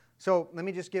So let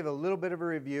me just give a little bit of a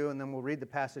review, and then we'll read the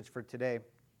passage for today.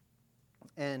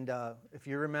 And if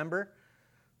you remember,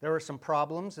 there were some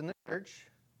problems in the church.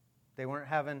 They weren't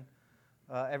having,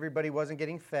 everybody wasn't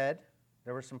getting fed.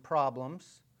 There were some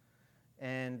problems.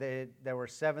 And there were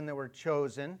 7 that were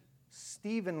chosen.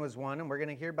 Stephen was one, and we're going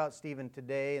to hear about Stephen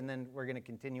today, and then we're going to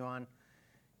continue on.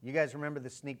 You guys remember the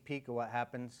sneak peek of what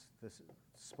happens? This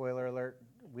spoiler alert.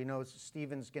 We know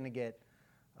Stephen's going to get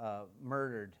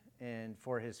murdered and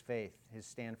for his faith, his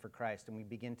stand for Christ, and we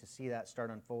begin to see that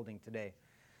start unfolding today.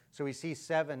 So we see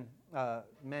 7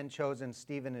 men chosen.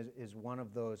 Stephen is one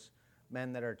of those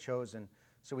men that are chosen.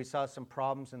 So we saw some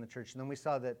problems in the church, and then we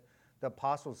saw that the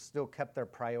apostles still kept their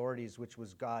priorities, which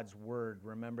was God's word.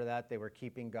 Remember that? They were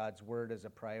keeping God's word as a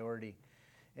priority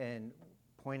and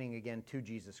pointing again to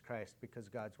Jesus Christ, because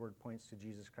God's word points to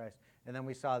Jesus Christ. And then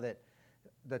we saw that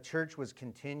the church was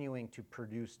continuing to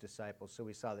produce disciples. So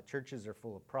we saw that churches are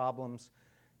full of problems.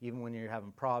 Even when you're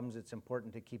having problems, it's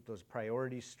important to keep those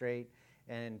priorities straight.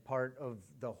 And part of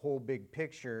the whole big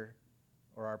picture,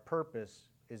 or our purpose,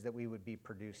 is that we would be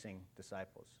producing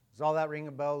disciples. Does all that ring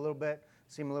a bell a little bit?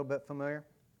 Seem a little bit familiar?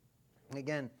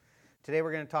 Again, today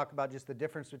we're going to talk about just the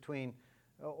difference between,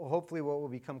 hopefully what will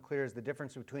become clear is the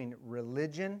difference between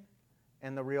religion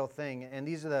and the real thing. And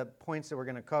these are the points that we're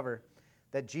going to cover.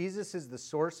 That Jesus is the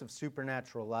source of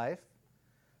supernatural life,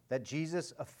 that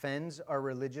Jesus offends our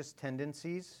religious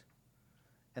tendencies,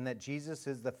 and that Jesus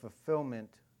is the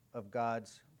fulfillment of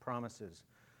God's promises.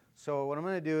 So what I'm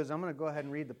going to do is I'm going to go ahead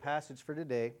and read the passage for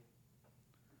today.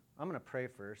 I'm going to pray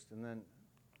first, and then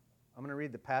I'm going to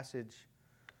read the passage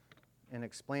and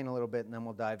explain a little bit, and then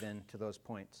we'll dive into those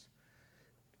points.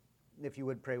 If you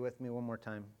would pray with me one more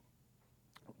time.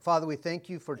 Father, we thank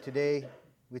you for today.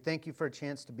 We thank you for a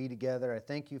chance to be together. I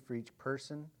thank you for each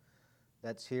person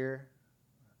that's here.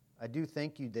 I do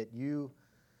thank you that you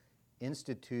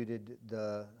instituted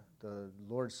the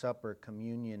Lord's Supper,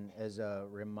 communion, as a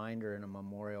reminder and a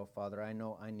memorial, Father. I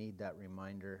know I need that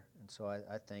reminder, and so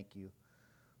I thank you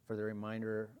for the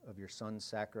reminder of your Son's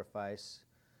sacrifice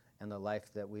and the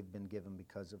life that we've been given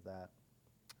because of that.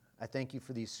 I thank you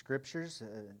for these scriptures,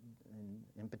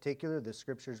 in particular, the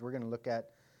scriptures we're going to look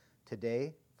at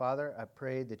today. Father, I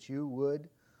pray that you would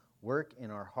work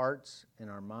in our hearts, in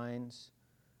our minds,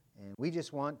 and we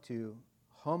just want to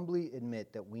humbly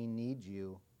admit that we need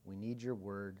you. We need your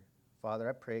word. Father,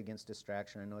 I pray against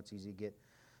distraction. I know it's easy to get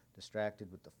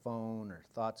distracted with the phone or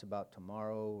thoughts about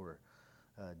tomorrow or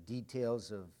details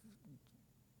of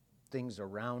things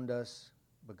around us.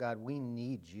 But God, we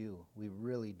need you. We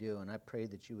really do. And I pray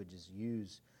that you would just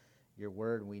use your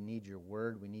word. We need your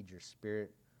word. We need your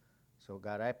spirit. So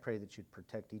God, I pray that you'd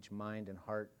protect each mind and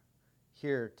heart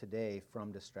here today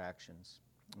from distractions.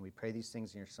 And we pray these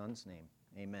things in your Son's name.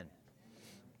 Amen.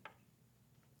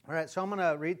 All right, so I'm going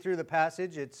to read through the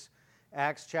passage. It's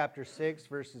Acts chapter 6,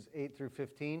 verses 8 through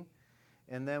 15.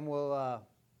 And then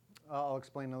I'll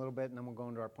explain a little bit, and then we'll go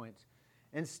into our points.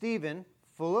 And Stephen,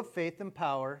 full of faith and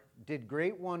power, did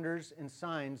great wonders and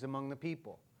signs among the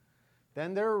people.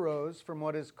 Then there arose from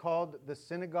what is called the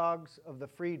synagogues of the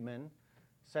freedmen,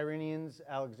 Cyrenians,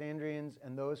 Alexandrians,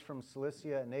 and those from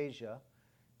Cilicia and Asia,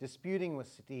 disputing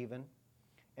with Stephen,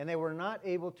 and they were not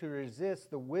able to resist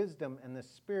the wisdom and the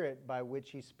spirit by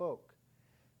which he spoke.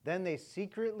 Then they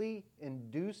secretly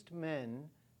induced men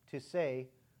to say,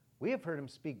 "We have heard him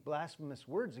speak blasphemous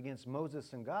words against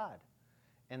Moses and God."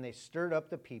 And they stirred up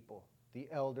the people,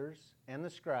 the elders and the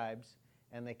scribes,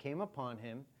 and they came upon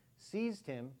him, seized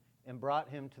him, and brought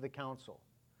him to the council.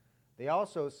 They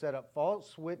also set up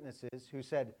false witnesses who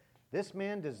said, "This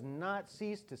man does not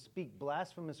cease to speak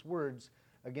blasphemous words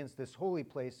against this holy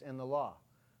place and the law.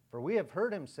 For we have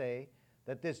heard him say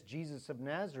that this Jesus of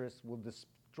Nazareth will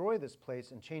destroy this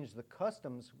place and change the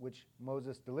customs which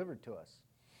Moses delivered to us."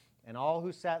 And all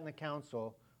who sat in the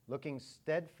council, looking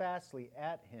steadfastly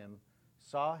at him,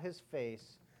 saw his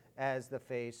face as the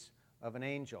face of an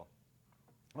angel.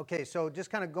 Okay, so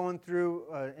just kind of going through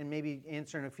and maybe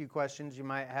answering a few questions you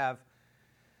might have.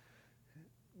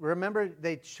 Remember,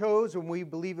 they chose, and we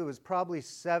believe it was probably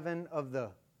 7 of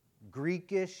the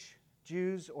Greekish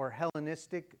Jews or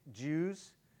Hellenistic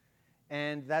Jews.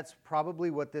 And that's probably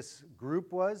what this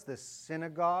group was, the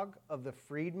synagogue of the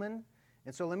freedmen.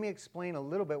 And so let me explain a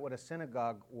little bit what a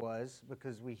synagogue was,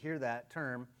 because we hear that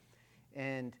term.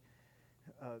 And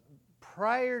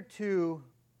prior to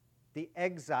the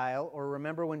exile, or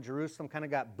remember when Jerusalem kind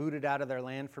of got booted out of their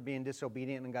land for being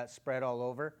disobedient and got spread all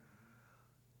over?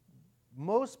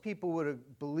 Most people would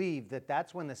have believed that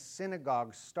that's when the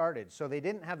synagogues started. So they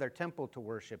didn't have their temple to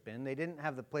worship in. They didn't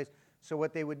have the place. So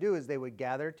what they would do is they would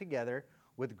gather together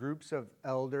with groups of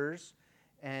elders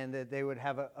and that they would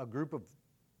have a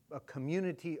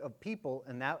community of people,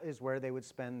 and that is where they would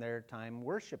spend their time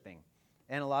worshiping.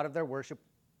 And a lot of their worship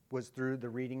was through the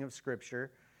reading of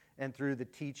Scripture and through the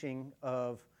teaching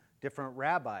of different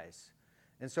rabbis.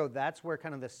 And so that's where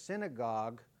kind of the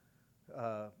synagogue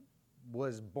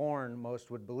was born, most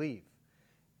would believe.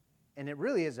 And it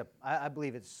really is I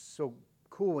believe it's so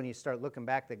cool when you start looking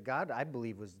back that God, I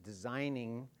believe, was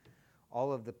designing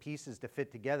all of the pieces to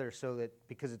fit together so that,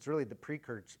 because it's really the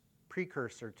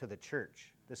precursor to the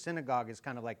church. The synagogue is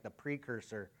kind of like the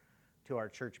precursor to our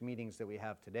church meetings that we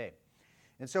have today.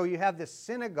 And so you have this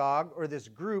synagogue or this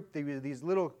group, these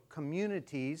little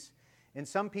communities, and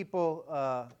some people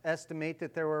estimate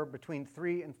that there were between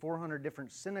 300 and 400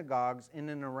 different synagogues in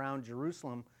and around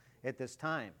Jerusalem at this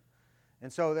time.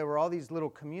 And so there were all these little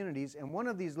communities, and one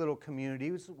of these little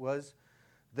communities was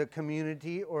the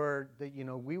community, or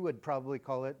we would probably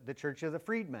call it the Church of the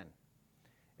Freedmen.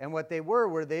 And what they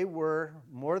were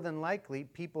more than likely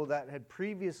people that had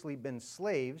previously been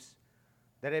slaves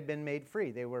that had been made free.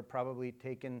 They were probably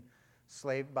taken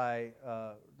slave by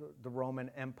the Roman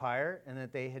Empire, and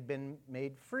that they had been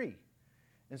made free.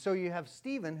 And so you have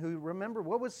Stephen, who, remember,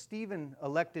 what was Stephen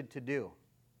elected to do?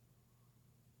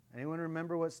 Anyone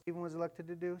remember what Stephen was elected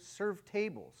to do? Serve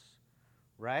tables,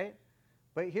 right?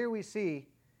 But here we see,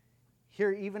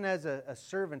 even as a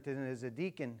servant and as a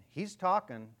deacon, he's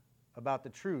talking about the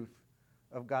truth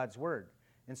of God's word.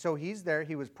 And so he's there.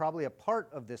 He was probably a part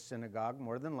of this synagogue,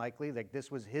 more than likely. Like,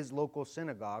 this was his local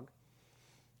synagogue.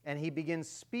 And he begins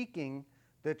speaking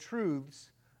the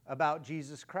truths about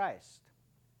Jesus Christ.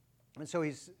 And so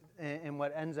and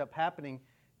what ends up happening,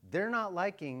 they're not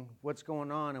liking what's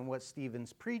going on and what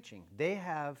Stephen's preaching. They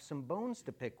have some bones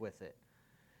to pick with it.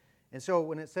 And so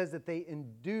when it says that they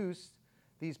induced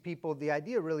these people, the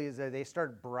idea really is that they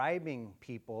start bribing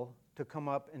people to come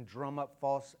up and drum up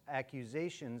false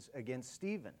accusations against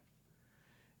Stephen.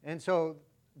 And so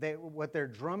what they're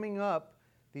drumming up,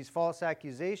 these false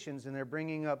accusations, and they're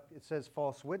bringing up, it says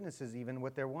false witnesses even,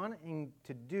 what they're wanting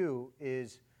to do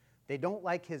is they don't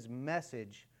like his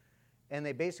message, and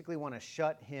they basically want to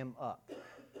shut him up.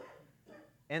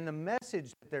 And the message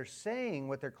that they're saying,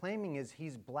 what they're claiming, is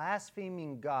he's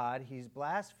blaspheming God, he's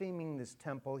blaspheming this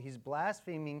temple, he's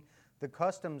blaspheming the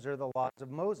customs or the laws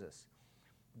of Moses.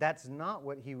 That's not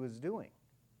what he was doing.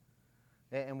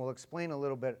 And we'll explain a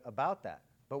little bit about that.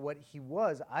 But what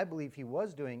I believe he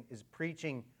was doing, is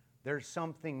preaching there's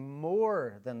something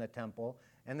more than the temple,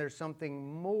 and there's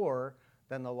something more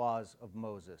than the laws of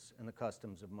Moses and the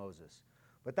customs of Moses.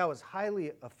 But that was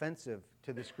highly offensive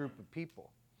to this group of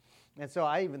people. And so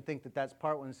I even think that that's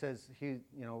part when it says,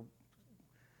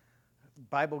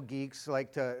 Bible geeks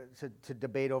like to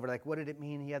debate over, like, what did it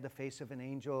mean he had the face of an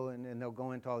angel, and they'll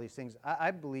go into all these things.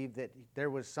 I believe that there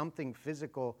was something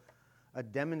physical, a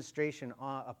demonstration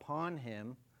upon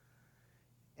him,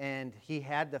 and he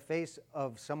had the face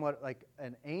of somewhat like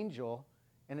an angel,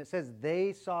 and it says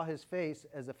they saw his face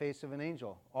as the face of an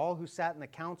angel, all who sat in the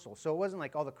council. So it wasn't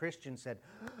like all the Christians said,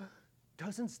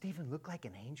 doesn't Stephen look like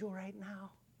an angel right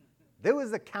now? There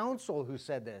was the council who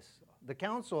said this. The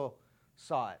council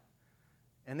saw it,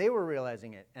 and they were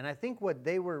realizing it. And I think if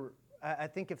they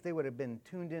would have been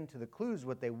tuned into the clues,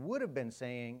 what they would have been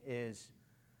saying is,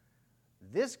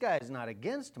 this guy's not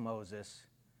against Moses.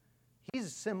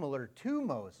 He's similar to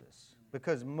Moses,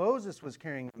 because Moses was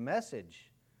carrying a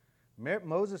message.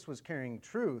 Moses was carrying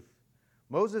truth.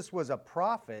 Moses was a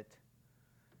prophet,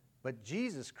 but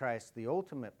Jesus Christ, the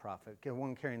ultimate prophet, the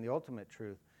one carrying the ultimate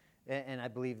truth. And I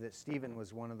believe that Stephen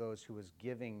was one of those who was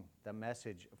giving the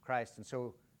message of Christ. And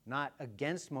so not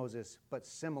against Moses, but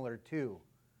similar to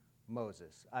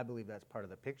Moses. I believe that's part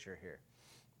of the picture here.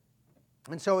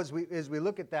 And so as we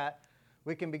look at that,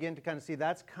 we can begin to kind of see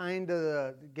that's kind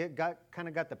of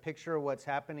got the picture of what's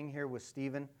happening here with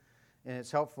Stephen, and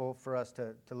it's helpful for us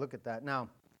to look at that. Now,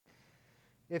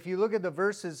 if you look at the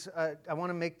verses, I want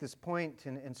to make this point,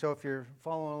 and so if you're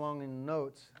following along in the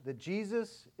notes, that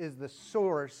Jesus is the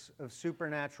source of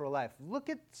supernatural life. Look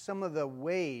at some of the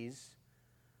ways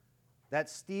that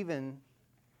Stephen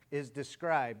is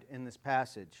described in this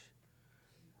passage.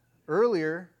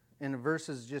 Earlier, in the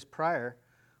verses just prior,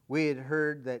 we had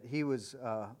heard that he was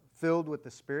filled with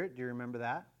the Spirit. Do you remember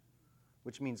that?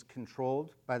 Which means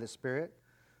controlled by the Spirit.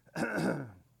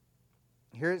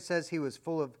 Here it says he was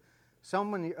full of,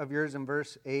 some of yours in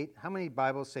verse 8, how many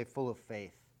Bibles say full of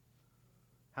faith?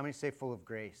 How many say full of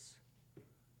grace?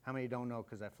 How many don't know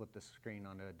because I flipped the screen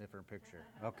onto a different picture?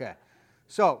 Okay.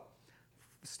 So,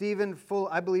 Stephen,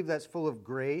 I believe that's full of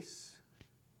grace.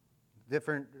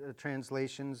 Different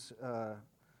translations,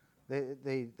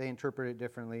 they interpret it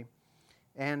differently.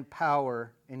 and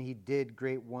power, and he did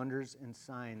great wonders and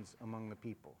signs among the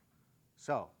people.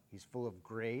 So, he's full of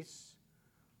grace,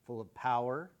 full of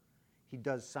power. He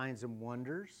does signs and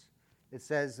wonders. It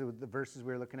says, the verses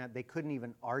we were looking at, they couldn't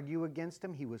even argue against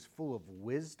him. He was full of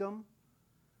wisdom.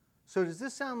 So does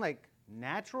this sound like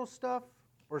natural stuff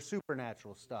or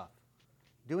supernatural stuff?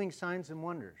 Doing signs and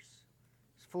wonders.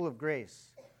 He's full of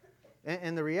grace.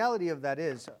 And the reality of that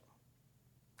is,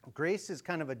 grace is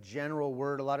kind of a general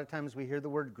word. A lot of times we hear the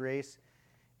word grace,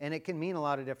 and it can mean a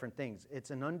lot of different things.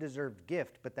 It's an undeserved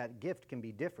gift, but that gift can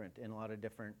be different in a lot of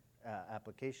different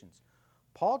applications.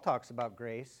 Paul talks about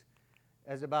grace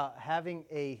as about having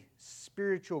a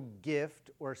spiritual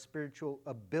gift or spiritual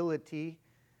ability.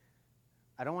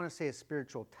 I don't want to say a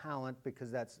spiritual talent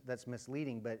because that's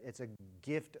misleading, but it's a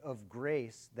gift of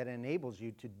grace that enables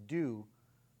you to do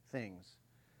things.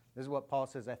 This is what Paul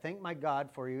says, I thank my God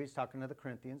for you, he's talking to the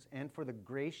Corinthians, and for the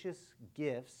gracious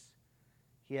gifts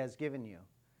he has given you,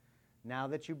 now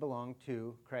that you belong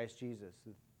to Christ Jesus.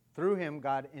 Through him,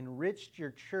 God enriched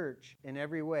your church in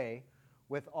every way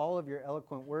with all of your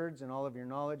eloquent words and all of your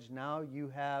knowledge. Now you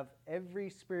have every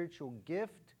spiritual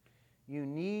gift you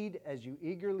need as you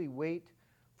eagerly wait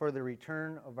for the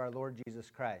return of our Lord Jesus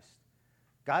Christ.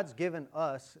 God's given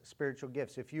us spiritual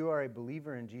gifts. If you are a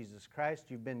believer in Jesus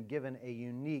Christ, you've been given a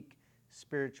unique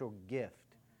spiritual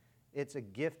gift. It's a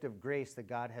gift of grace that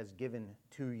God has given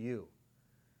to you.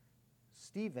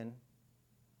 Stephen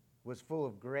was full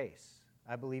of grace.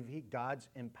 I believe God's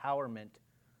empowerment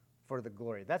for the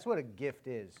glory. That's what a gift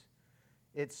is.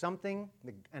 It's something,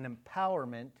 an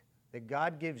empowerment that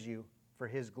God gives you for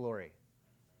his glory.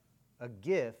 A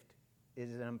gift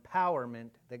is an empowerment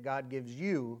that God gives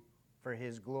you for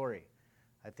his glory.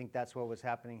 I think that's what was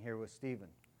happening here with Stephen.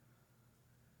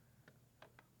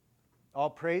 All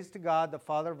praise to God, the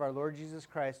Father of our Lord Jesus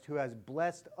Christ, who has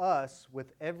blessed us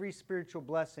with every spiritual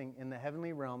blessing in the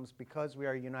heavenly realms because we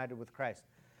are united with Christ.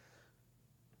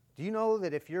 Do you know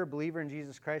that if you're a believer in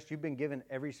Jesus Christ, you've been given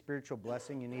every spiritual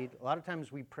blessing you need? A lot of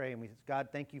times we pray and we say, God,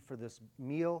 thank you for this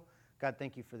meal. God,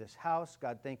 thank you for this house.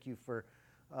 God, thank you for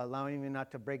allowing me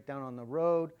not to break down on the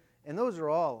road. And those are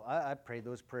all, I pray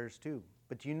those prayers too.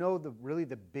 But do you know really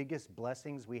the biggest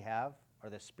blessings we have are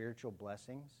the spiritual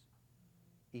blessings?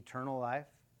 Eternal life,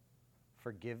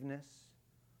 forgiveness,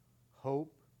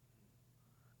 hope,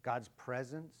 God's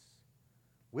presence.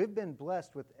 We've been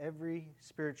blessed with every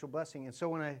spiritual blessing. And so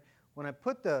when I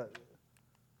put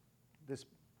this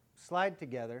slide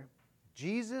together,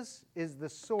 Jesus is the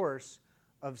source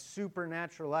of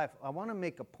supernatural life. I want to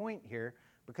make a point here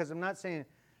because I'm not saying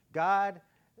God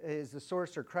is the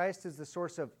source or Christ is the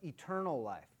source of eternal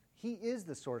life. He is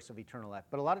the source of eternal life.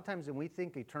 But a lot of times when we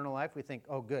think eternal life, we think,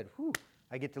 oh good,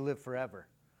 I get to live forever.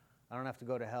 I don't have to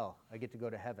go to hell. I get to go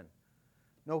to heaven.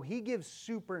 No, he gives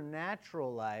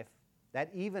supernatural life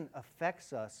that even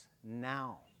affects us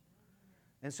now.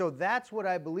 And so that's what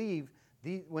I believe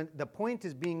when the point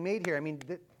is being made here. I mean,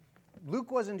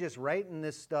 Luke wasn't just writing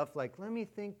this stuff like, let me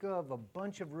think of a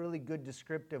bunch of really good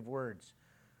descriptive words.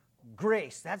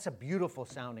 Grace, that's a beautiful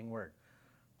sounding word.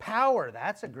 Power,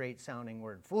 that's a great sounding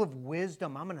word. Full of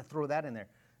wisdom, I'm going to throw that in there.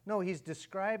 No, he's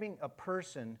describing a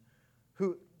person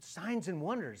who, signs and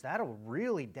wonders, that'll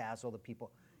really dazzle the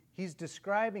people. He's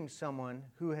describing someone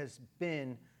who has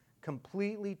been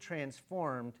completely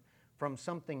transformed from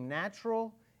something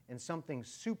natural and something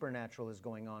supernatural is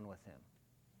going on with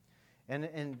him.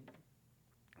 And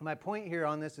my point here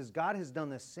on this is God has done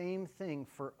the same thing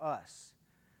for us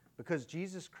because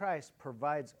Jesus Christ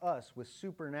provides us with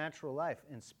supernatural life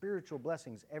and spiritual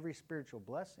blessings, every spiritual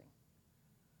blessing.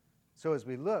 So as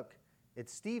we look at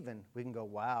Stephen, we can go,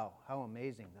 wow, how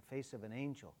amazing, the face of an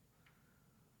angel.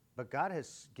 But God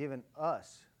has given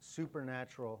us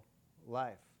supernatural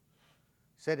life.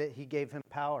 Said that he gave him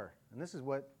power. And this is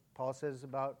what Paul says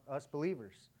about us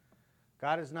believers.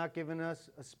 God has not given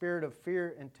us a spirit of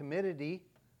fear and timidity.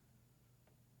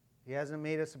 He hasn't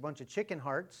made us a bunch of chicken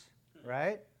hearts,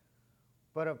 right?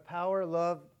 But of power,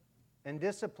 love, and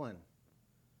discipline.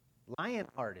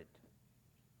 Lion-hearted.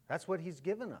 That's what he's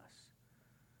given us.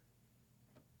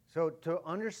 So to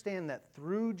understand that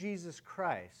through Jesus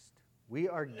Christ, we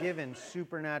are given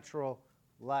supernatural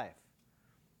life.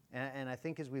 And I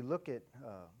think as we look at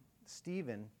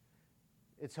Stephen,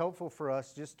 it's helpful for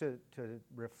us just to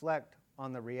reflect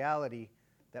on the reality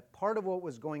that part of what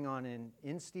was going on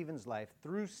in Stephen's life,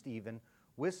 through Stephen,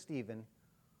 with Stephen,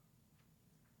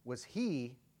 was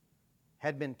he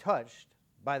had been touched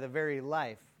by the very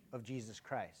life of Jesus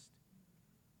Christ.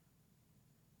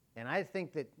 And I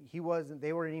think that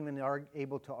they weren't even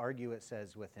able to argue, it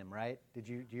says, with him, right? Do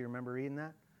you remember reading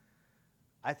that?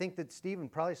 I think that Stephen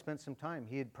probably spent some time.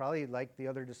 He had probably, like the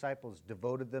other disciples,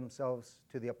 devoted themselves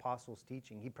to the apostles'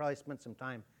 teaching. He probably spent some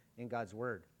time in God's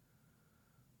word.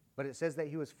 But it says that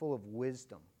he was full of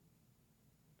wisdom.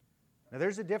 Now,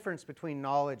 there's a difference between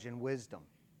knowledge and wisdom.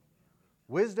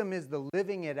 Wisdom is the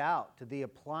living it out, to the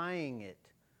applying it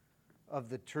of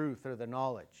the truth or the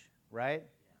knowledge, right?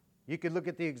 You could look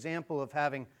at the example of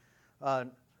having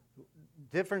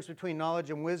difference between knowledge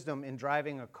and wisdom in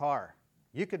driving a car.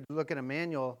 You could look at a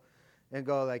manual and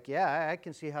go like, yeah, I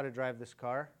can see how to drive this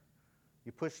car.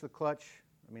 You push the clutch.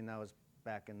 I mean, that was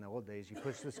back in the old days. You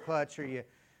push this clutch or you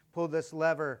pull this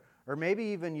lever, or maybe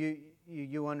even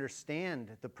you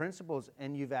understand the principles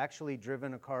and you've actually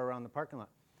driven a car around the parking lot.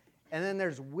 And then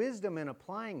there's wisdom in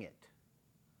applying it.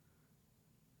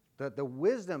 The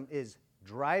wisdom is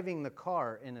driving the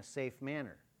car in a safe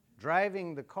manner,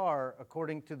 driving the car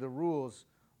according to the rules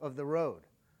of the road.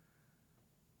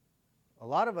 A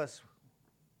lot of us,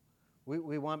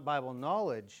 we want Bible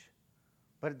knowledge,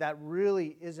 but that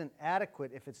really isn't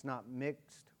adequate if it's not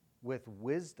mixed with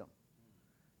wisdom.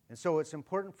 And so it's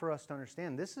important for us to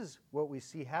understand this is what we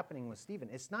see happening with Stephen.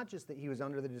 It's not just that he was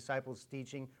under the disciples'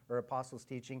 teaching or apostles'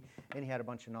 teaching and he had a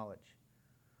bunch of knowledge.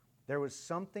 There was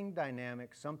something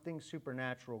dynamic, something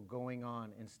supernatural going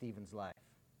on in Stephen's life.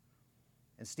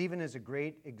 And Stephen is a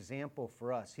great example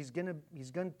for us. He's going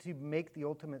to make the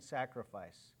ultimate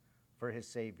sacrifice for his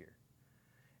Savior.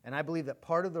 And I believe that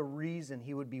part of the reason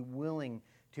he would be willing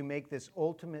to make this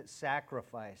ultimate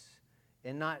sacrifice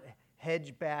and not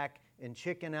hedge back and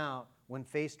chicken out when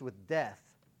faced with death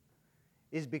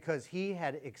is because he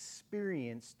had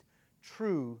experienced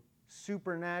true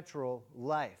supernatural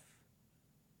life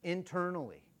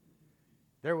internally.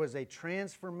 There was a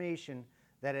transformation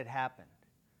that had happened.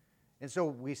 And so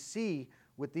we see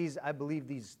with these, I believe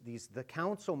the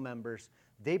council members,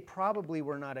 they probably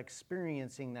were not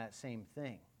experiencing that same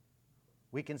thing.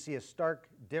 We can see a stark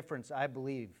difference, I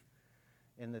believe,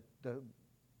 in the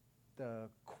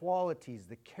qualities,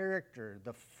 the character,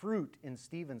 the fruit in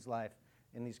Stephen's life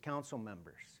in these council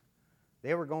members.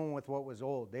 They were going with what was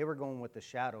old. They were going with the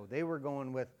shadow. They were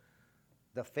going with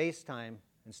the FaceTime,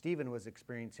 and Stephen was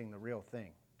experiencing the real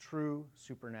thing, true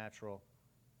supernatural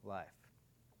life.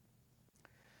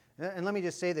 And let me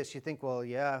just say this. You think, well,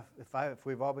 yeah, if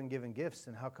we've all been given gifts,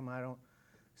 then how come I don't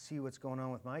see what's going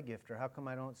on with my gift? Or how come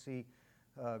I don't see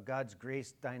God's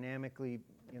grace dynamically,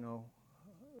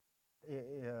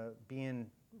 being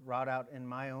wrought out in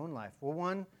my own life? Well,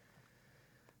 one,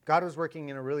 God was working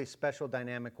in a really special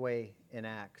dynamic way in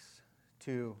Acts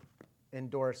to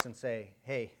endorse and say,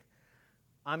 hey,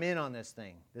 I'm in on this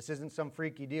thing. This isn't some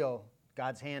freaky deal.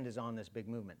 God's hand is on this big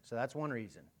movement. So that's one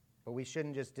reason. But we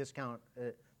shouldn't just discount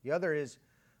it. The other is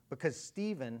because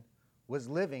Stephen was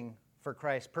living for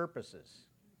Christ's purposes.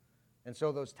 And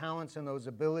so those talents and those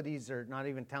abilities, or not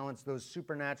even talents, those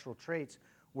supernatural traits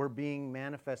were being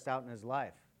manifest out in his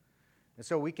life. And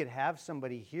so we could have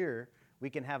somebody here,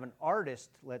 we can have an artist,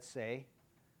 let's say,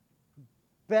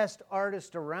 best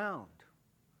artist around.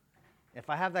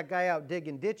 If I have that guy out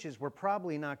digging ditches, we're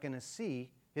probably not going to see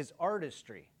his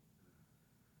artistry.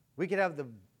 We could have the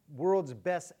world's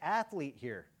best athlete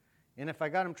here. And if I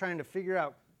got him trying to figure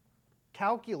out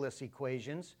calculus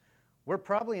equations, we're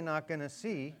probably not going to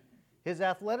see his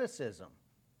athleticism.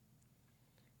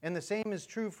 And the same is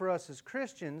true for us as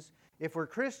Christians. If we're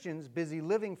Christians busy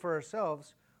living for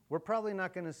ourselves, we're probably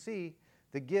not going to see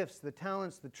the gifts, the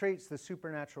talents, the traits, the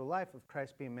supernatural life of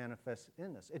Christ being manifest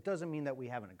in us. It doesn't mean that we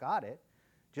haven't got it.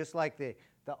 Just like the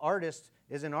artist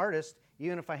is an artist,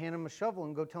 even if I hand him a shovel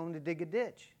and go tell him to dig a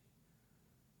ditch.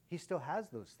 He still has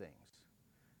those things.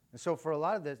 And so for a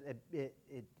lot of this, it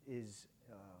is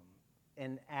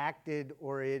enacted,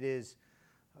 or it is,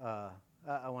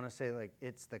 I want to say, like,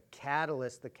 it's the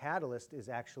catalyst. The catalyst is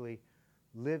actually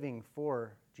living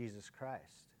for Jesus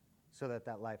Christ so that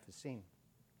that life is seen.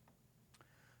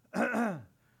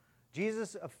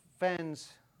 Jesus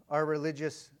offends our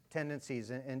religious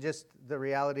tendencies, and just the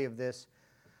reality of this.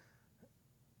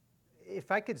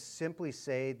 If I could simply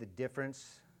say the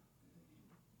difference,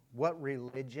 what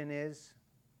religion is,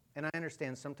 and I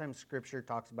understand sometimes Scripture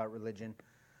talks about religion,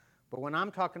 but when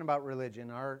I'm talking about religion,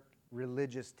 our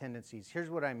religious tendencies, here's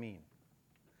what I mean.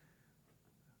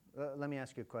 Let me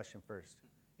ask you a question first.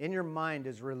 In your mind,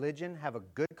 does religion have a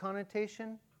good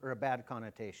connotation or a bad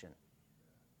connotation?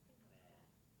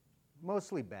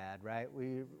 Mostly bad, right?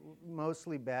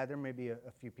 Mostly bad. There may be a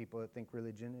few people that think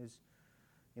religion is,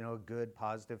 a good,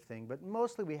 positive thing, but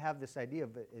mostly we have this idea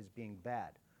of it as being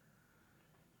bad.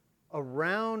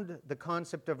 Around the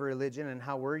concept of religion and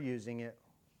how we're using it,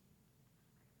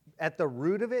 at the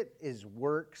root of it is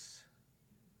works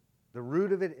The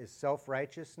root of it is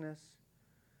self-righteousness.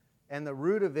 And the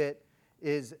root of it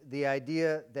is the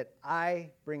idea that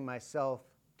I bring myself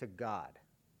to God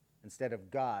instead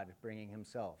of God bringing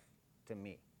himself to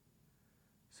me.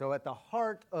 So at the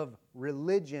heart of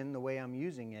religion, the way I'm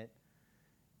using it,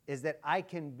 is that I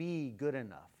can be good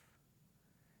enough.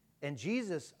 And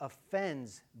Jesus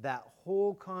offends that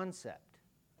whole concept.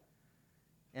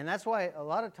 And that's why a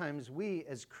lot of times we,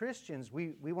 as Christians,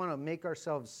 we want to make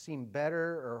ourselves seem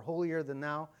better or holier than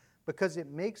thou because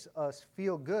it makes us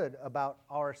feel good about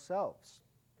ourselves.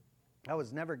 That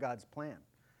was never God's plan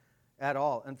at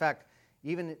all. In fact,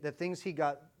 even the things he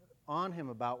got on him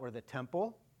about were the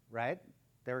temple, right?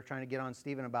 They were trying to get on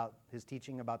Stephen about his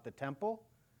teaching about the temple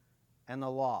and the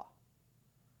law.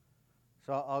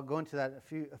 So I'll go into that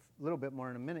a little bit more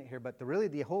in a minute here, but really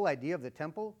the whole idea of the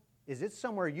temple is it's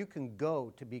somewhere you can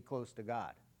go to be close to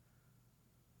God.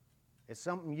 It's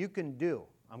something you can do.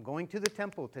 I'm going to the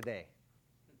temple today.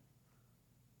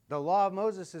 The law of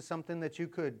Moses is something that you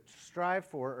could strive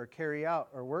for or carry out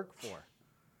or work for.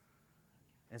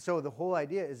 And so the whole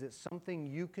idea is it's something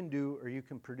you can do or you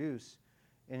can produce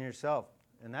in yourself.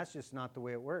 And that's just not the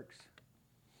way it works.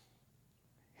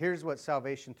 Here's what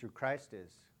salvation through Christ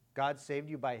is. God saved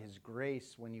you by his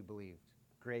grace when you believed.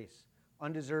 Grace.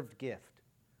 Undeserved gift.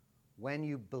 When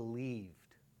you believed.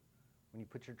 When you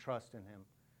put your trust in him.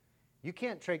 You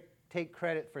can't take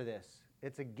credit for this.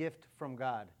 It's a gift from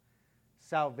God.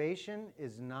 Salvation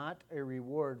is not a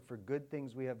reward for good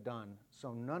things we have done,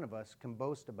 so none of us can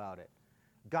boast about it.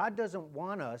 God doesn't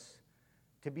want us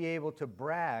to be able to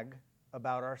brag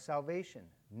about our salvation.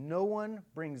 No one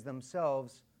brings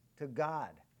themselves to God.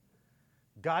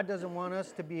 God doesn't want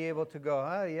us to be able to go,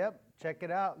 oh, yep, check it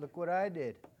out, look what I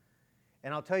did.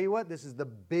 And I'll tell you what, this is the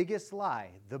biggest lie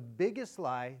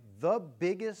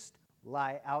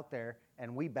out there,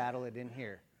 and we battle it in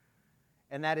here.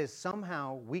 And that is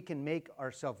somehow we can make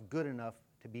ourselves good enough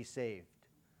to be saved.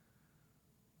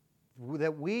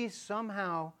 That we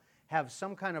somehow have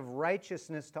some kind of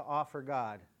righteousness to offer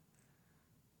God.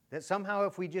 That somehow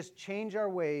if we just change our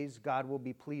ways, God will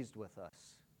be pleased with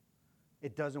us.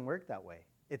 It doesn't work that way.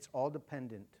 It's all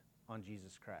dependent on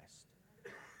Jesus Christ.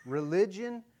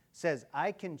 Religion says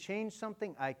I can change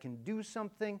something, I can do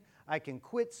something, I can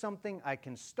quit something, I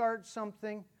can start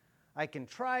something, I can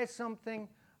try something,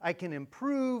 I can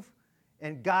improve,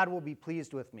 and God will be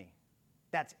pleased with me.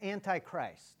 That's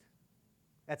anti-Christ.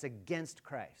 That's against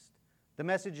Christ. The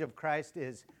message of Christ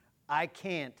is, I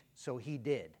can't, so he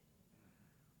did.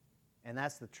 And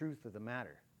that's the truth of the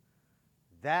matter.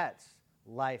 That's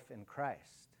life in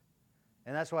Christ.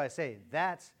 And that's why I say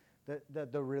that's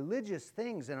the religious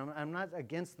things, and I'm not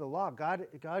against the law.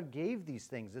 God gave these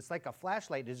things. It's like a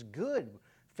flashlight is good.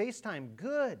 FaceTime,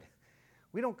 good.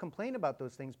 We don't complain about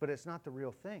those things, but it's not the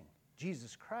real thing.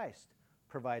 Jesus Christ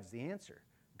provides the answer.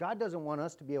 God doesn't want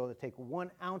us to be able to take 1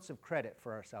 ounce of credit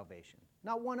for our salvation.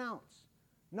 Not 1 ounce.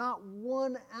 Not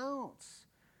 1 ounce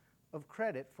of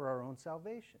credit for our own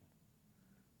salvation.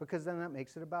 Because then that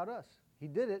makes it about us. He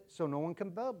did it, so no one can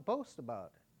boast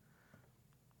about it.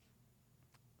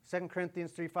 2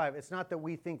 Corinthians 3:5, it's not that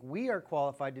we think we are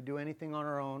qualified to do anything on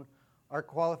our own. Our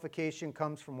qualification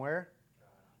comes from where?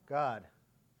 God.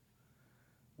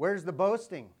 Where's the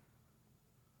boasting?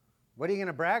 What are you going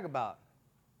to brag about?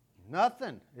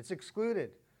 Nothing. It's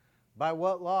excluded. By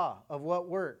what law? Of what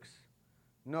works?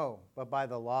 No, but by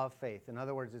the law of faith. In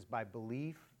other words, it's by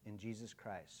belief in Jesus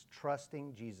Christ,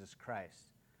 trusting Jesus Christ.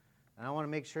 And I want to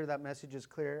make sure that message is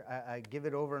clear. I give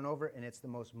it over and over, and it's the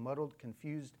most muddled,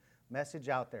 confused message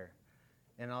out there.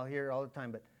 And I'll hear it all the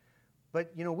time.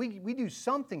 But you know, we do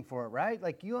something for it, right?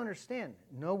 Like, you understand.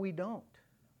 No, we don't.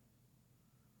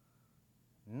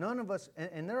 None of us,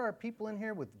 and there are people in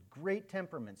here with great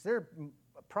temperaments.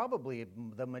 Probably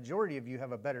the majority of you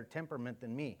have a better temperament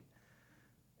than me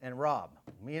and Rob.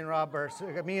 Me and Rob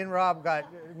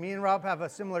have a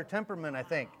similar temperament, I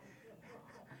think.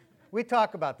 We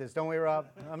talk about this, don't we, Rob?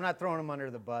 I'm not throwing him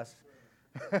under the bus.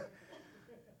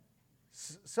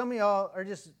 Some of y'all are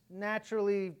just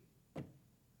naturally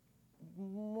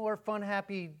more fun,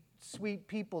 happy, sweet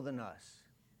people than us.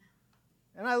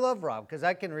 And I love Rob because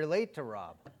I can relate to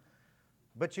Rob.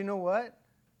 But you know what?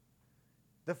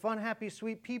 The fun, happy,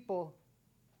 sweet people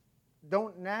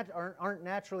aren't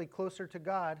naturally closer to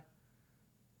God.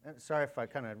 And sorry if I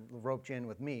kind of roped you in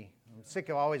with me. I'm sick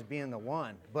of always being the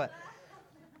one. But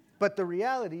the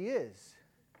reality is,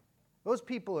 those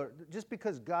people are, just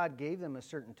because God gave them a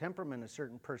certain temperament, a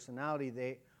certain personality,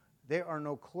 they are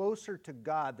no closer to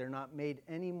God. They're not made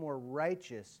any more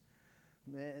righteous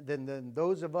than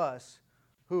those of us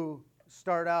who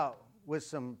start out with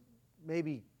some,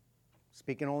 maybe,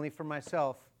 speaking only for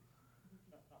myself,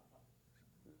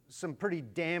 some pretty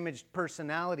damaged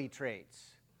personality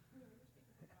traits.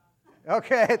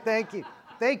 Okay, thank you.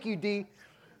 Thank you, Dee.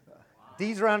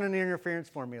 Dee's running interference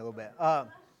for me a little bit.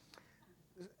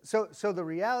 So the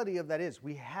reality of that is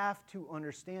we have to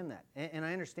understand that. And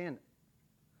I understand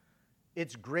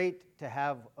it's great to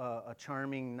have a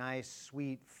charming, nice,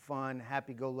 sweet, fun,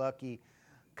 happy-go-lucky,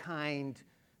 kind,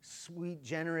 sweet,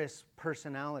 generous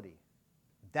personality.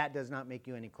 That does not make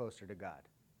you any closer to God.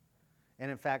 And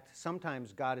in fact,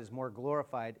 sometimes God is more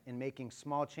glorified in making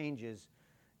small changes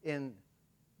in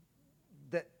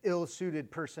the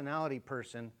ill-suited personality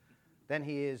person than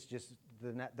he is just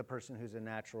the person who's a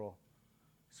natural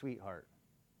sweetheart.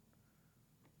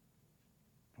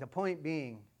 The point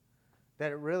being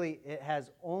that it has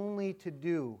only to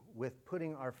do with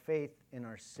putting our faith in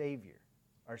our Savior.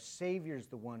 Our Savior is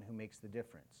the one who makes the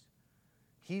difference.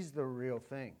 He's the real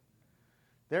thing.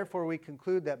 Therefore, we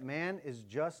conclude that man is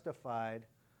justified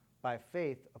by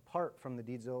faith apart from the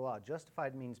deeds of the law.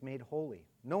 Justified means made holy.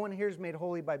 No one here is made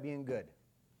holy by being good.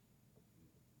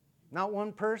 Not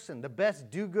one person. The best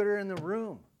do-gooder in the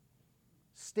room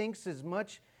stinks as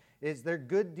much as their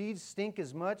good deeds stink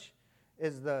as much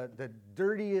as the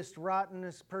dirtiest,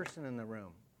 rottenest person in the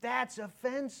room. That's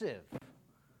offensive.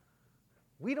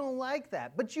 We don't like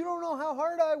that. But you don't know how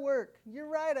hard I work. You're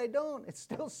right, I don't. It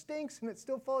still stinks and it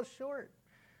still falls short.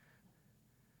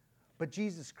 But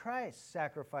Jesus Christ's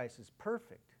sacrifice is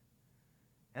perfect.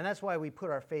 And that's why we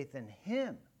put our faith in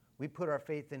Him. We put our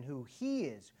faith in who He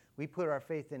is. We put our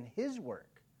faith in His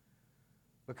work.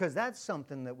 Because that's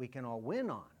something that we can all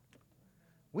win on.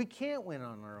 We can't win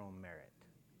on our own merit.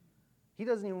 He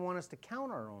doesn't even want us to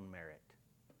count our own merit.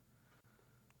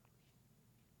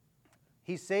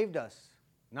 He saved us,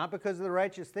 not because of the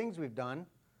righteous things we've done,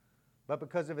 but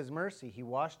because of His mercy. He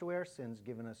washed away our sins,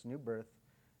 giving us new birth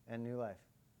and new life.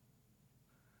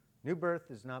 New birth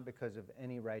is not because of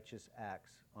any righteous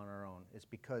acts on our own. It's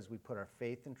because we put our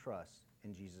faith and trust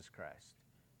in Jesus Christ.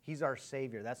 He's our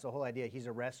Savior. That's the whole idea. He's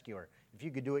a rescuer. If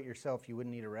you could do it yourself, you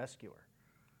wouldn't need a rescuer.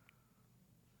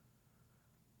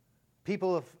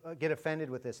 People get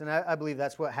offended with this, and I believe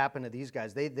that's what happened to these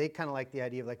guys. They kind of like the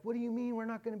idea of like, what do you mean we're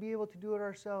not going to be able to do it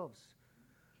ourselves?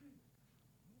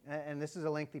 And this is a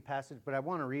lengthy passage, but I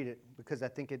want to read it because I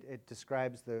think it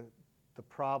describes the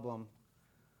problem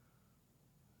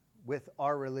with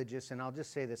our religious, and I'll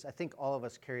just say this, I think all of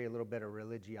us carry a little bit of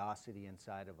religiosity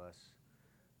inside of us.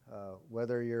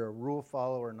 Whether you're a rule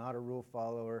follower or not a rule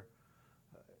follower,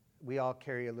 we all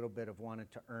carry a little bit of wanting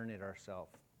to earn it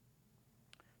ourselves.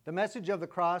 The message of the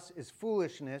cross is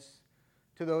foolishness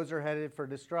to those who are headed for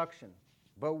destruction.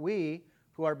 But we,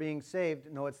 who are being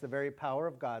saved, know it's the very power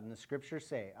of God. And the Scriptures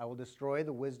say, I will destroy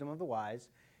the wisdom of the wise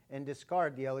and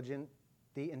discard the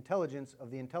intelligence of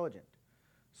the intelligent.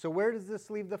 So where does this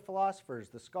leave the philosophers,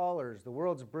 the scholars, the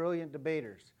world's brilliant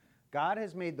debaters? God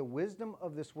has made the wisdom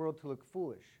of this world to look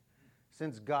foolish.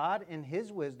 Since God, in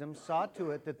His wisdom, saw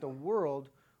to it that the world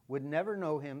would never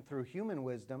know Him through human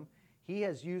wisdom, He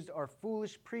has used our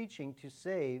foolish preaching to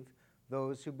save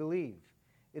those who believe.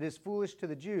 It is foolish to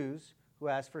the Jews who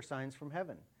ask for signs from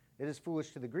heaven. It is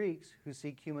foolish to the Greeks who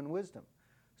seek human wisdom.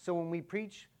 So when we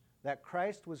preach that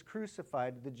Christ was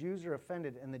crucified, the Jews are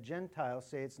offended and the Gentiles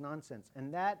say it's nonsense.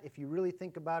 And that, if you really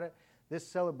think about it, this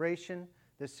celebration,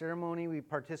 this ceremony we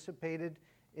participated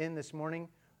in this morning,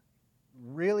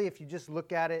 really, if you just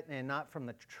look at it and not from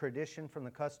the tradition, from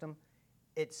the custom,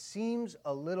 it seems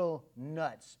a little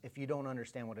nuts if you don't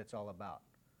understand what it's all about.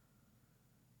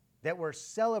 That we're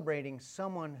celebrating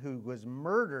someone who was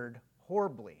murdered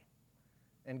horribly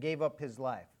and gave up his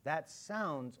life. That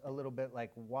sounds a little bit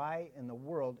like why in the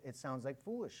world it sounds like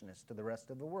foolishness to the rest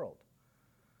of the world.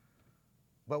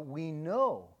 But we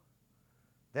know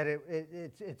that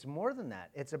it's more than that.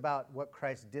 It's about what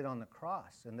Christ did on the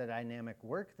cross and the dynamic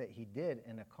work that He did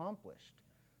and accomplished.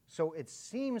 So it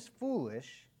seems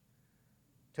foolish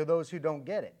to those who don't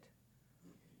get it.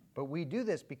 But we do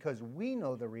this because we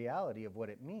know the reality of what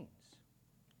it means.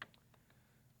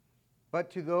 But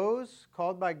to those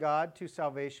called by God to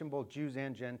salvation, both Jews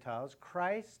and Gentiles,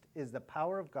 Christ is the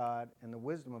power of God and the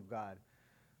wisdom of God.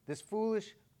 This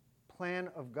foolish plan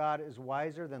of God is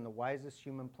wiser than the wisest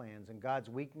human plans, and God's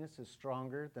weakness is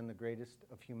stronger than the greatest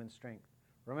of human strength.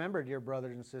 Remember, dear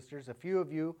brothers and sisters, a few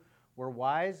of you were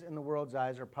wise in the world's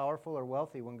eyes or powerful or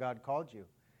wealthy when God called you.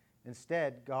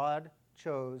 Instead, God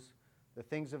chose the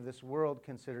things of this world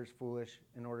considers foolish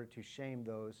in order to shame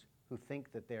those who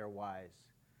think that they are wise.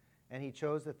 And He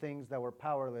chose the things that were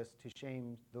powerless to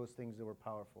shame those things that were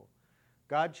powerful.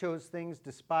 God chose things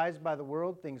despised by the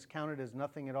world, things counted as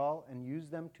nothing at all, and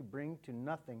used them to bring to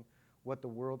nothing what the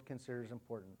world considers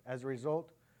important. As a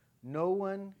result, No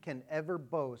one can ever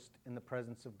boast in the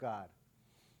presence of God.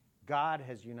 God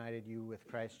has united you with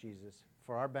Christ Jesus.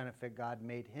 For our benefit, God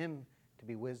made him to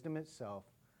be wisdom itself.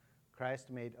 Christ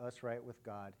made us right with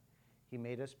God. He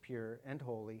made us pure and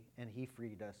holy, and he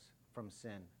freed us from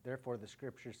sin. Therefore, the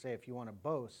scriptures say, if you want to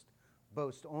boast,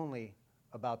 boast only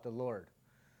about the Lord.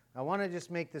 I want to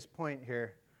just make this point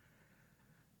here.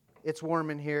 It's warm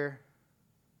in here.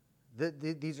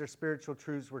 These are spiritual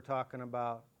truths we're talking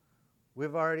about.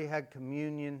 We've already had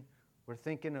communion. We're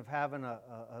thinking of having a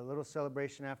little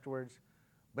celebration afterwards.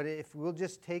 But if we'll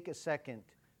just take a second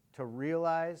to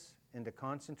realize and to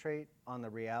concentrate on the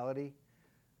reality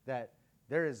that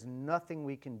there is nothing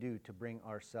we can do to bring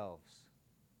ourselves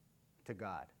to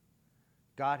God.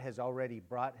 God has already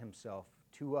brought himself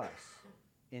to us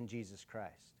in Jesus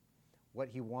Christ. What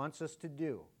he wants us to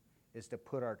do is to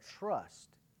put our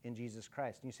trust in Jesus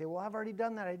Christ. And you say, well, I've already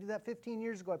done that. I did that 15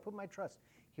 years ago. I put my trust.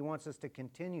 He wants us to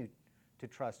continue to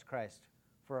trust Christ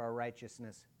for our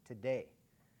righteousness today.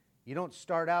 You don't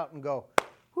start out and go,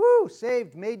 whoo,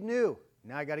 saved, made new.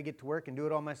 Now I got to get to work and do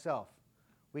it all myself.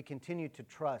 We continue to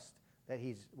trust that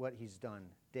what he's done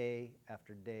day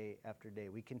after day after day.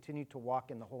 We continue to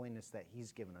walk in the holiness that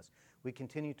he's given us. We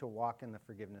continue to walk in the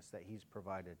forgiveness that he's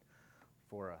provided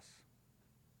for us.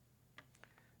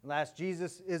 Last,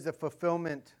 Jesus is the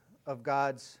fulfillment of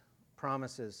God's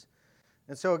promises.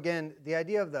 And so again, the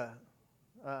idea of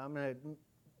I'm going to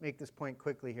make this point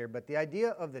quickly here, but the idea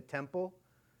of the temple,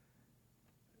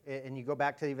 and you go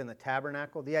back to even the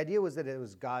tabernacle, the idea was that it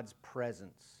was God's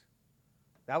presence.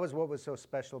 That was what was so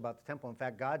special about the temple. In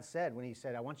fact, God said, when he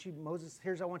said, I want you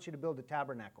to build a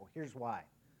tabernacle. Here's why.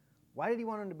 Why did he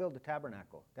want him to build a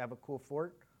tabernacle? To have a cool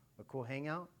fort, a cool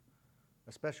hangout,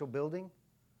 a special building?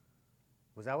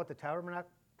 Was that what the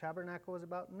tabernacle was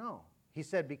about? No. He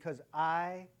said, because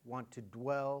I want to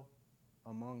dwell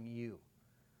among you.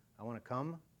 I want to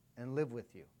come and live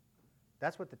with you.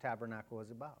 That's what the tabernacle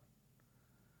was about.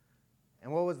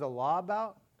 And what was the law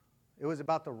about? It was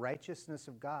about the righteousness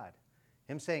of God.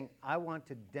 Him saying, I want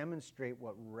to demonstrate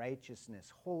what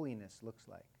righteousness, holiness looks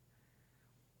like.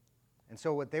 And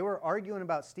so what they were arguing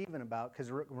about Stephen about, because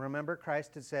remember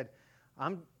Christ had said,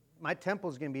 my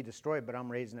temple's going to be destroyed, but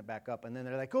I'm raising it back up. And then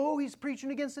they're like, oh, he's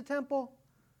preaching against the temple.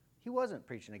 He wasn't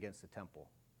preaching against the temple.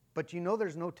 But you know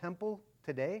there's no temple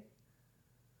today?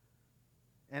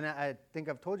 And I think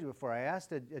I've told you before, I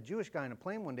asked a Jewish guy on a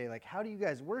plane one day, like, how do you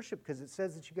guys worship? Because it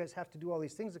says that you guys have to do all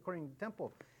these things according to the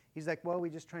temple. He's like, well, we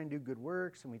just try and do good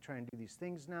works, and we try and do these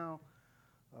things now.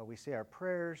 We say our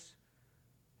prayers.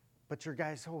 But your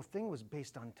guys' whole thing was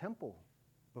based on temple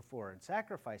before and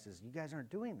sacrifices. You guys aren't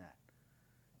doing that.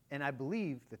 And I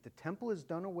believe that the temple is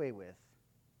done away with,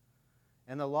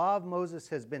 and the law of Moses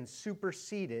has been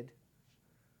superseded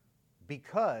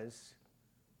because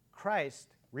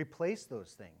Christ replaced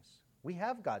those things. We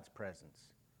have God's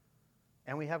presence,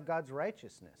 and we have God's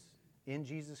righteousness in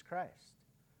Jesus Christ.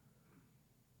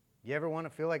 You ever want to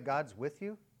feel like God's with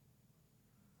you?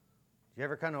 Do you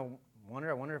ever kind of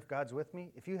I wonder if God's with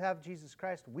me? If you have Jesus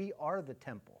Christ, we are the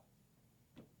temple.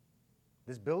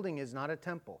 This building is not a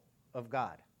temple of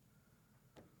God.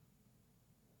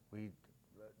 We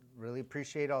really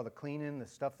appreciate all the cleaning, the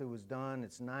stuff that was done.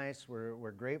 It's nice.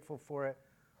 We're grateful for it.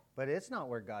 But it's not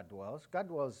where God dwells. God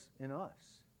dwells in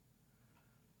us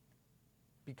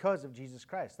because of Jesus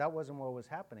Christ. That wasn't what was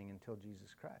happening until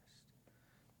Jesus Christ.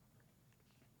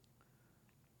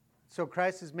 So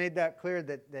Christ has made that clear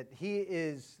that he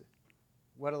is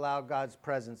what allowed God's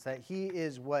presence, that he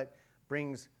is what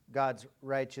brings God's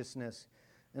righteousness.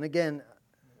 And again,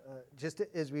 just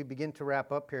as we begin to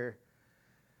wrap up here,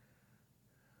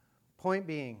 point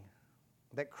being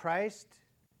that Christ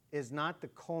is not the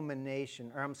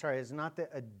culmination, is not the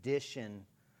addition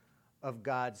of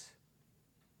God's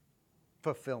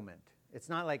fulfillment. It's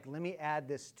not like, let me add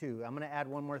this too. I'm going to add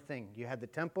one more thing. You had the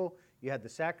temple, you had the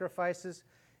sacrifices,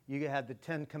 you had the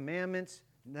 10 Commandments.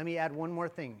 Let me add one more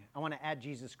thing. I want to add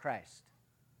Jesus Christ.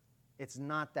 It's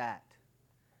not that.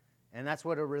 And that's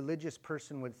what a religious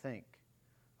person would think.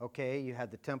 Okay, you have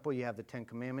the temple, you have the 10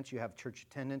 Commandments, you have church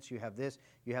attendance, you have this,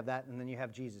 you have that, and then you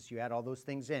have Jesus. You add all those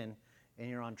things in, and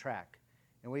you're on track.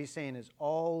 And what he's saying is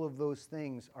all of those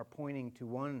things are pointing to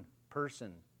one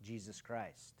person, Jesus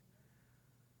Christ.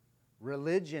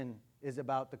 Religion is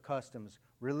about the customs.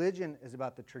 Religion is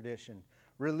about the tradition.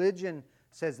 Religion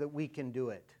says that we can do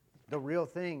it. The real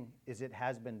thing is it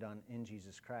has been done in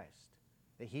Jesus Christ,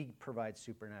 that he provides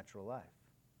supernatural life,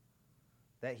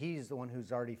 that he's the one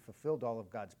who's already fulfilled all of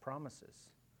God's promises.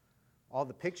 All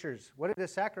the pictures, what did a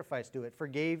sacrifice do? It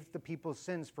forgave the people's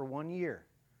sins for 1 year,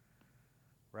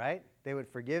 right? They would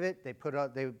forgive it. They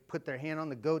put their hand on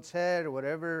the goat's head or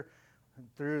whatever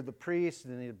through the priest,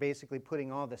 and they're basically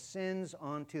putting all the sins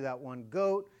onto that one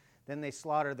goat. Then they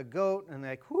slaughter the goat, and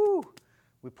they're like, whoo,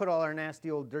 we put all our nasty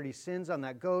old dirty sins on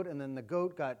that goat, and then the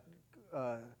goat got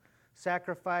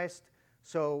sacrificed,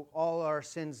 so all our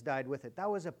sins died with it. That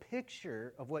was a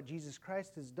picture of what Jesus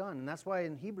Christ has done, and that's why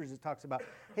in Hebrews it talks about,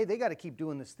 hey, they got to keep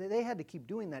doing this. They had to keep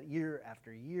doing that year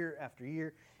after year after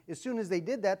year. As soon as they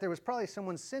did that, there was probably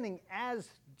someone sinning. As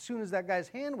soon as that guy's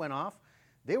hand went off,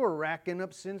 they were racking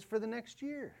up sins for the next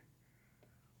year.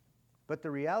 But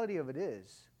the reality of it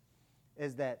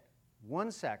is that one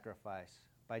sacrifice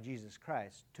by Jesus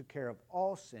Christ took care of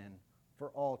all sin for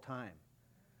all time.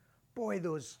 Boy,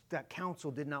 that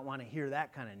council did not want to hear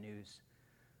that kind of news.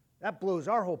 That blows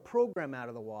our whole program out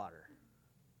of the water.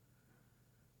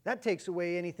 That takes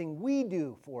away anything we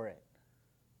do for it.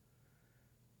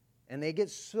 And they get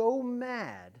so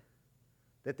mad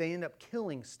that they end up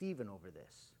killing Stephen over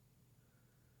this.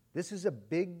 This is a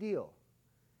big deal.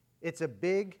 It's a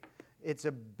big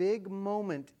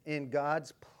moment in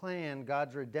God's plan,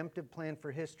 God's redemptive plan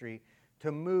for history,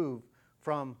 to move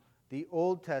from the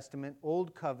Old Testament,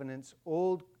 Old Covenants,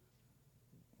 Old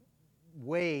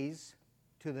ways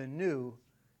to the new,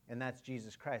 and that's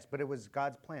Jesus Christ. But it was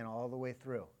God's plan all the way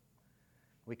through.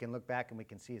 We can look back and we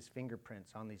can see his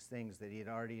fingerprints on these things that he had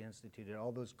already instituted,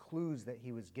 all those clues that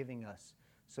he was giving us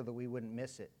so that we wouldn't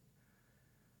miss it.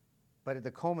 But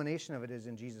the culmination of it is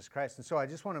in Jesus Christ. And so I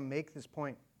just want to make this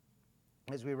point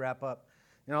as we wrap up.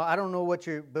 You know, I don't know what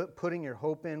you're putting your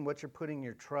hope in, what you're putting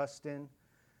your trust in.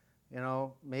 You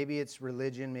know, maybe it's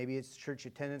religion, maybe it's church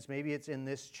attendance, maybe it's in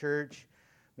this church,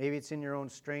 maybe it's in your own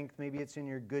strength, maybe it's in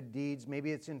your good deeds,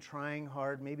 maybe it's in trying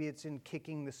hard, maybe it's in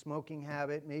kicking the smoking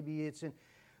habit, maybe it's in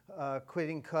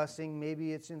quitting cussing,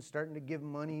 maybe it's in starting to give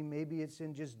money, maybe it's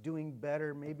in just doing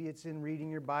better, maybe it's in reading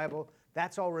your Bible.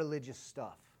 That's all religious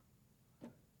stuff.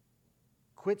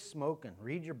 Quit smoking,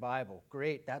 read your Bible.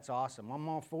 Great, that's awesome. I'm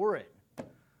all for it.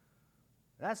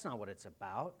 That's not what it's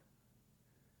about.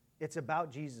 It's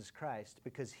about Jesus Christ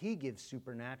because he gives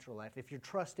supernatural life. If you're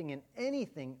trusting in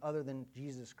anything other than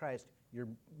Jesus Christ, you're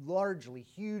largely,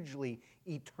 hugely,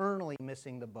 eternally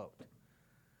missing the boat.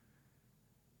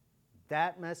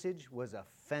 That message was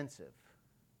offensive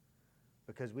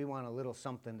because we want a little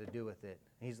something to do with it.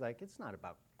 He's like, it's not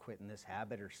about quitting this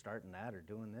habit or starting that or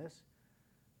doing this.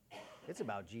 It's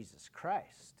about Jesus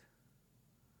Christ.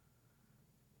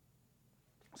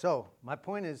 So, my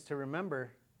point is to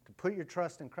remember to put your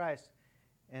trust in Christ.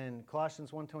 And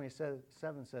Colossians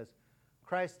 1:27 says,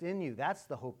 Christ in you, that's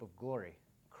the hope of glory.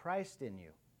 Christ in you,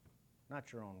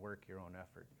 not your own work, your own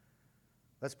effort.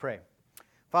 Let's pray.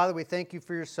 Father, we thank you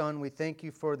for your Son. We thank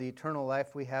you for the eternal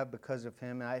life we have because of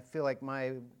him. And I feel like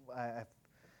my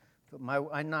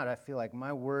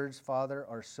words, Father,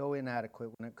 are so inadequate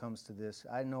when it comes to this.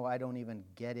 I know I don't even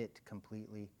get it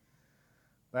completely.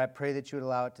 But I pray that you would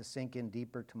allow it to sink in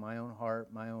deeper to my own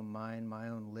heart, my own mind, my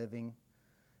own living.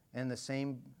 And the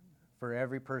same for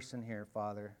every person here,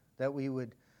 Father, that we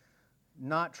would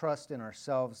not trust in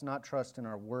ourselves, not trust in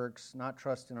our works, not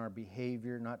trust in our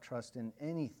behavior, not trust in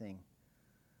anything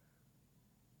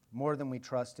more than we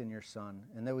trust in your Son.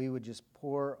 And that we would just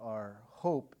pour our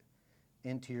hope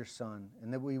into your Son.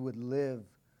 And that we would live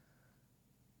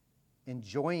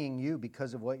enjoying you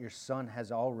because of what your Son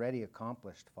has already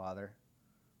accomplished, Father.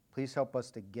 Please help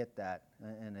us to get that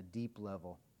in a deep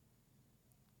level.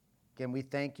 Again, we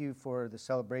thank you for the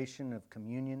celebration of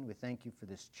communion. We thank you for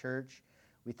this church.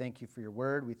 We thank you for your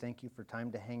word. We thank you for time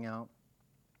to hang out.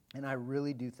 And I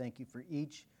really do thank you for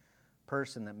each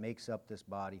person that makes up this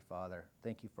body, Father.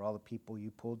 Thank you for all the people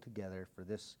you pulled together for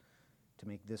this, to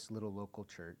make this little local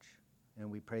church.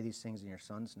 And we pray these things in your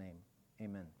Son's name.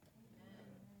 Amen.